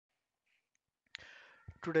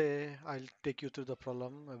Today, I'll take you through the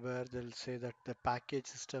problem where they'll say that the package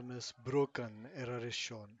system is broken, error is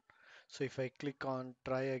shown. So if I click on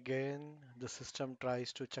try again, the system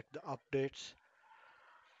tries to check the updates.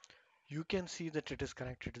 You can see that it is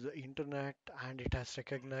connected to the internet and it has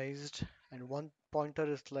recognized. And one pointer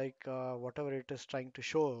is like whatever it is trying to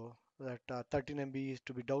show that 13 MB is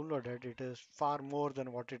to be downloaded, it is far more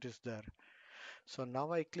than what it is there. So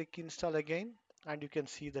now I click install again and you can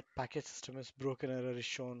see that package system is broken error is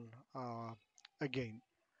shown again.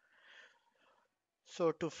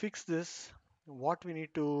 So to fix this, what we need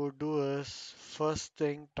to do is first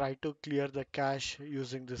thing try to clear the cache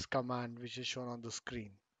using this command which is shown on the screen.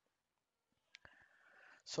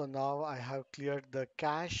 So now I have cleared the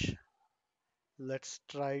cache. Let's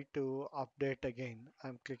try to update again.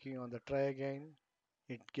 I'm clicking on the try again.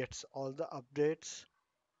 It gets all the updates.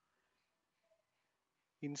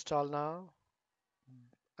 Install now.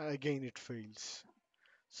 Again it fails.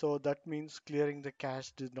 So that means clearing the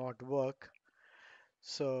cache did not work.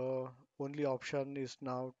 So only option is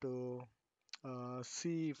now to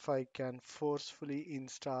see if I can forcefully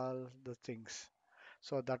install the things.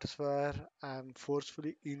 So that is where I'm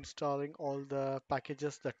forcefully installing all the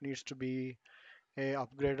packages that needs to be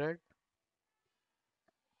upgraded.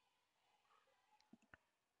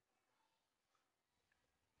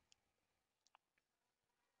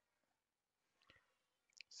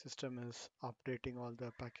 System is updating all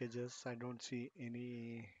the packages. I don't see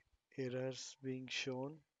any errors being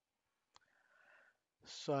shown.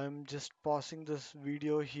 So I'm just pausing this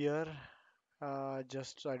video here.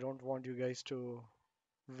 Just I don't want you guys to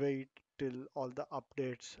wait till all the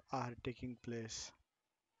updates are taking place.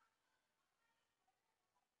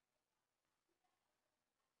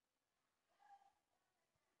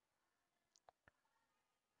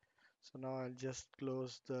 So now I'll just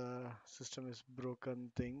close the system is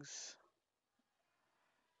broken things.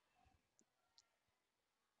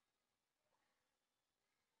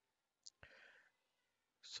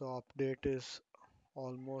 So update is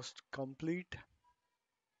almost complete.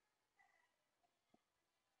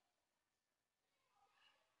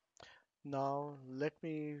 Now let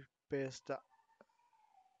me paste the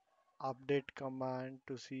update command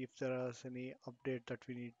to see if there is any update that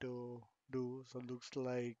we need to do. So looks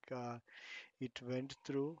like it went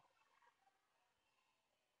through.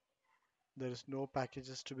 There is no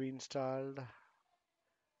packages to be installed.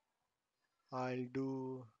 I'll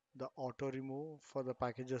do the auto remove for the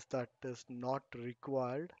packages that is not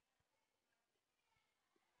required.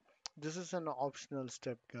 This is an optional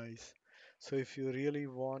step, guys. So if you really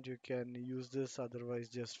want, you can use this, otherwise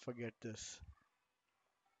just forget this.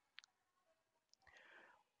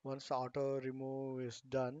 Once auto remove is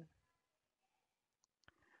done,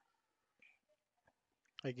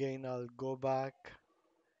 again I'll go back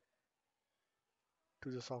to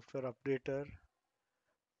the software updater.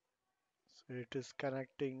 So it is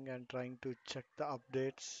connecting and trying to check the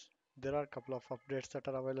updates. There are a couple of updates that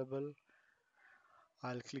are available.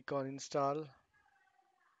 I'll click on install.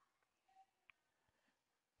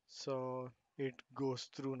 So it goes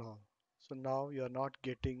through now. So now you're not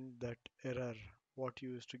getting that error what you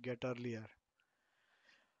used to get earlier.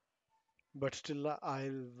 But still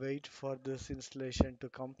I'll wait for this installation to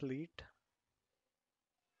complete.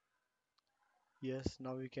 Yes,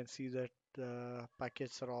 now you can see that the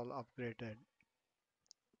packets are all upgraded.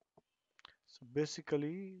 So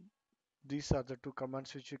basically these are the two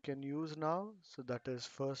commands which you can use now. So that is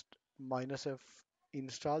first -f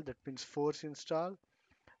install, that means force install,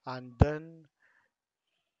 and then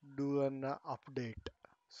do an update.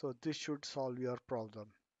 So this should solve your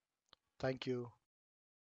problem. Thank you.